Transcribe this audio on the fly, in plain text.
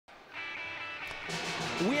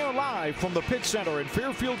are live from the Pitt Center in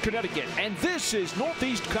Fairfield, Connecticut, and this is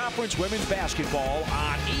Northeast Conference Women's Basketball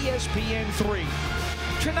on ESPN3.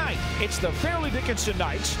 Tonight, it's the Fairleigh Dickinson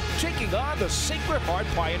Knights taking on the Sacred Heart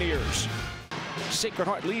Pioneers. Sacred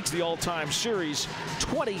Heart leads the all-time series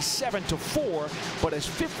 27-4, but is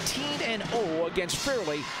 15-0 against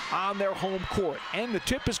Fairleigh on their home court, and the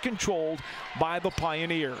tip is controlled by the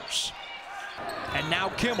Pioneers. And now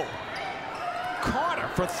Kimmel. Carter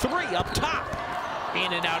for three up top.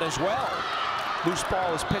 In and out as well. Loose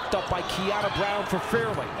ball is picked up by Kiana Brown for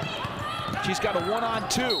Fairleigh. She's got a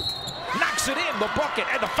 1-on-2. Knocks it in, the bucket,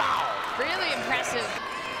 and the foul. Really impressive.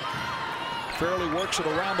 Fairleigh works it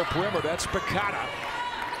around the perimeter. That's Picata.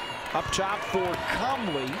 Up top for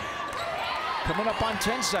Comley. Coming up on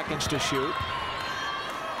 10 seconds to shoot.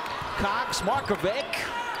 Cox, Markovic.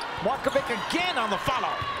 Markovic again on the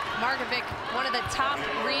follow. Markovic, one of the top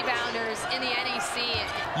rebounders in the NEC.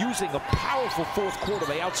 Using a powerful fourth quarter,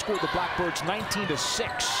 they outscored the Blackbirds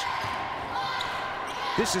 19-6.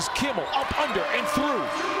 This is Kimmel, up, under, and through.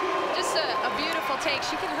 Just a beautiful take.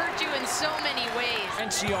 She can hurt you in so many ways.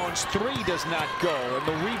 Encion's three does not go, and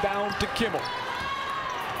the rebound to Kimmel.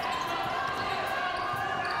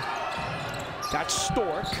 That's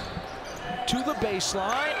Stork to the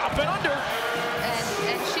baseline, up and under.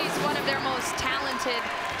 And she's one of their most talented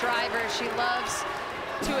drivers. She loves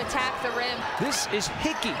to attack the rim. This is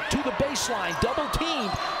Hickey to the baseline, double teamed,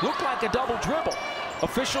 looked like a double dribble.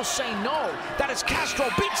 Officials say no. That is Castro,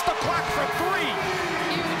 beats the clock for three.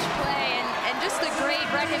 Huge play and just the great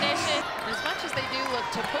recognition. As much as they do look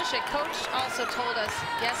to push it, Coach also told us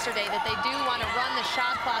yesterday that they do want to run the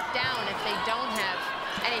shot clock down if they don't have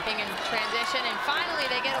anything in transition. And finally,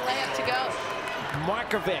 they get a layup to go.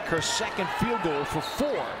 Markovic, her second field goal for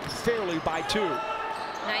four, Fairleigh by 2.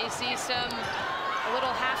 Now you see a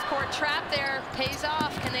little half-court trap there, pays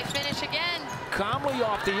off. Can they finish again? Comley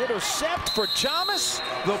off the intercept for Thomas,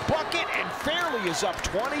 the bucket, and Fairleigh is up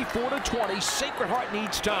 24-20. Sacred Heart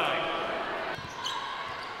needs time.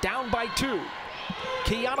 Down by 2.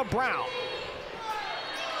 Kiana Brown.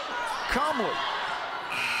 Comley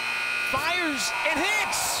fires and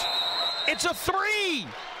hits. It's a 3.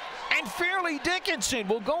 And Fairleigh Dickinson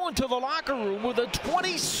will go into the locker room with a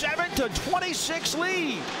 27-26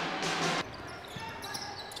 lead.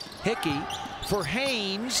 Hickey for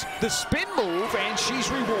Haynes, the spin move, and she's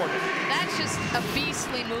rewarded. That's just a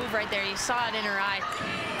beastly move right there. You saw it in her eye.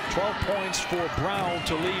 12 points for Brown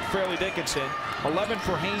to lead Fairleigh Dickinson. 11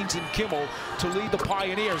 for Haynes and Kimmel to lead the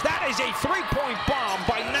Pioneers. That is a three-point bomb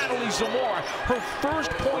by Natalie Zamora. Her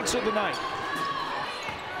first points of the night.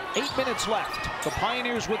 8 minutes left. The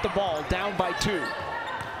Pioneers with the ball, down by 2.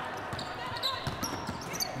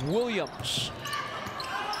 Williams.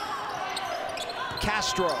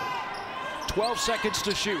 Castro. 12 seconds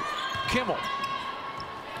to shoot. Kimmel.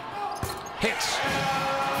 Hits.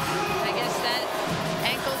 I guess that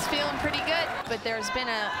ankle's feeling pretty good. But there's been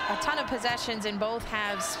a ton of possessions in both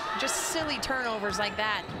halves. Just silly turnovers like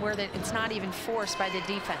that where it's not even forced by the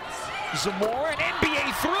defense. Zamora, an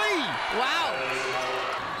NBA 3. Wow.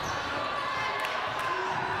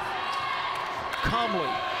 Comley.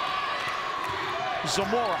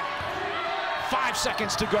 Zamora. 5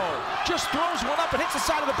 seconds to go. Just throws one up and hits the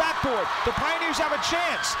side of the backboard. The Pioneers have a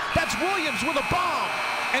chance. That's Williams with a bomb.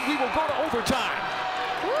 And we will go to overtime.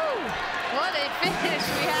 Woo! What a finish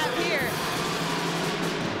we have here.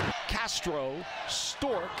 Castro,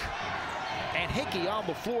 Stork, and Hickey on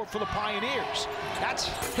the floor for the Pioneers. That's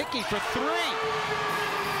Hickey for 3.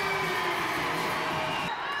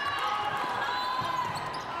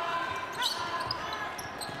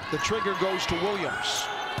 The trigger goes to Williams.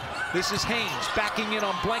 This is Haynes backing in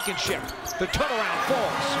on Blankenship. The turnaround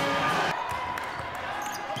falls.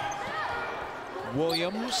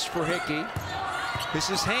 Williams for Hickey. This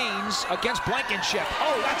is Haynes against Blankenship.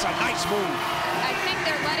 Oh, that's a nice move. I think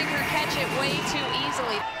they're letting her catch it way too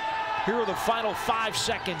easily. Here are the final 5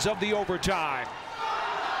 seconds of the overtime.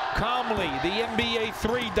 Comley, the NBA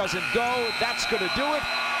 3 doesn't go. That's going to do it.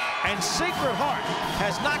 And Sacred Heart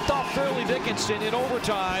has knocked off Fairleigh Dickinson in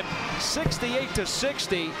overtime,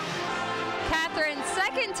 68-60. Catherine,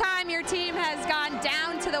 second time your team has gone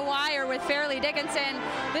down to the wire with Fairleigh Dickinson.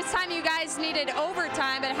 This time you guys needed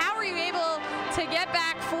overtime, but how were you able to get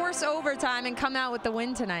back, force overtime, and come out with the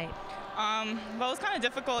win tonight? Well, it was kind of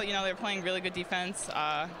difficult. You know, they were playing really good defense,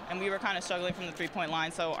 and we were kind of struggling from the three-point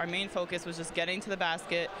line. So our main focus was just getting to the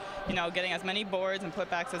basket, you know, getting as many boards and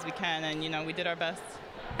putbacks as we can, and, you know, we did our best.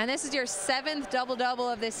 And this is your 7th double-double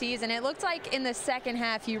of the season. It looked like in the second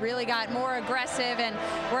half you really got more aggressive and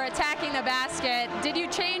were attacking the basket. Did you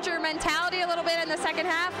change your mentality a little bit in the second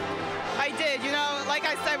half? I did. You know, like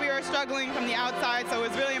I said, we were struggling from the outside, so it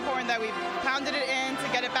was really important that we pounded it in to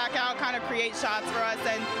get it back out, kind of create shots for us,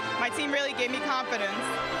 and my team really gave me confidence.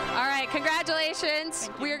 All right,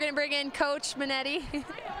 congratulations. We are going to bring in Coach Minetti.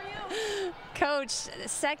 Coach,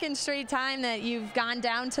 second straight time that you've gone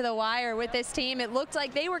down to the wire with this team. It looked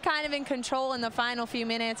like they were kind of in control in the final few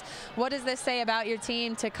minutes. What does this say about your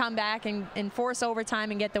team to come back and force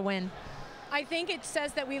overtime and get the win? I think it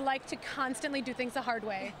says that we like to constantly do things the hard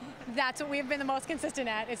way. That's what we've been the most consistent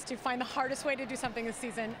at, is to find the hardest way to do something this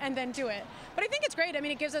season and then do it. But I think it's great. I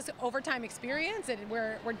mean, it gives us overtime experience, and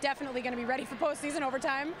we're definitely going to be ready for postseason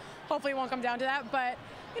overtime. Hopefully it won't come down to that. But,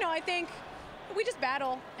 you know, I think we just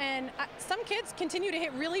battle, and some kids continue to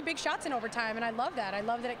hit really big shots in overtime, and I love that. I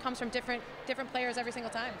love that it comes from different players every single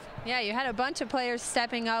time. Yeah, you had a bunch of players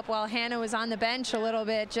stepping up while Hannah was on the bench a little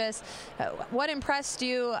bit. Just what impressed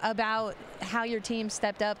you about how your team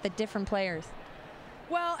stepped up, the different players?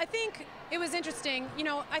 Well, I think it was interesting. You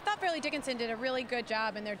know, I thought Fairleigh Dickinson did a really good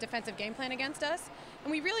job in their defensive game plan against us.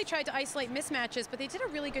 And we really tried to isolate mismatches, but they did a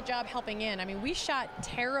really good job helping in. I mean, we shot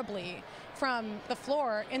terribly from the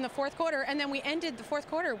floor in the fourth quarter, and then we ended the fourth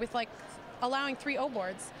quarter with like allowing 3 O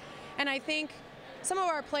boards. And I think some of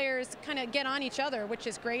our players kind of get on each other, which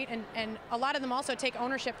is great, and a lot of them also take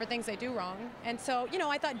ownership for things they do wrong. And so, you know,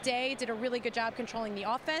 I thought Day did a really good job controlling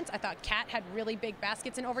the offense. I thought Kat had really big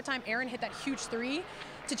baskets in overtime. Aaron hit that huge 3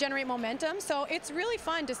 to generate momentum. So it's really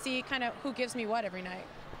fun to see kind of who gives me what every night.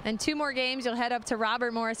 And 2 more games, you'll head up to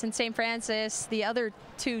Robert Morris and St. Francis, the other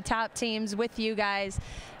 2 top teams with you guys.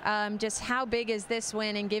 Just how big is this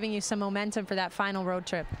win and giving you some momentum for that final road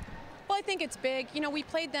trip? Well, I think it's big. You know, we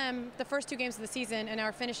played them the first 2 games of the season and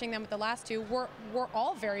are finishing them with the last 2. We're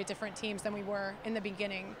all very different teams than we were in the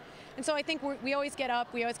beginning. And so I think we always get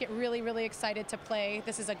up. We always get really, really excited to play.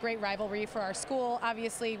 This is a great rivalry for our school.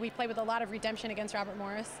 Obviously, we play with a lot of redemption against Robert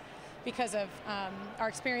Morris because of our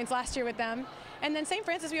experience last year with them. And then St.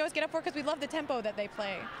 Francis we always get up for because we love the tempo that they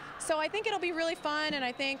play. So I think it'll be really fun, and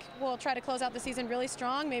I think we'll try to close out the season really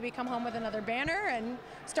strong, maybe come home with another banner and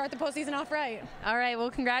start the postseason off right. All right,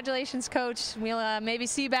 well, congratulations, Coach. We'll maybe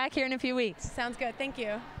see you back here in a few weeks. Sounds good. Thank you.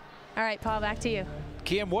 All right, Paul, back to you.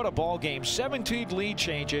 Kim, what a ball game. 17 lead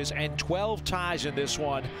changes and 12 ties in this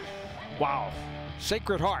one. Wow.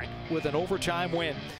 Sacred Heart with an overtime win.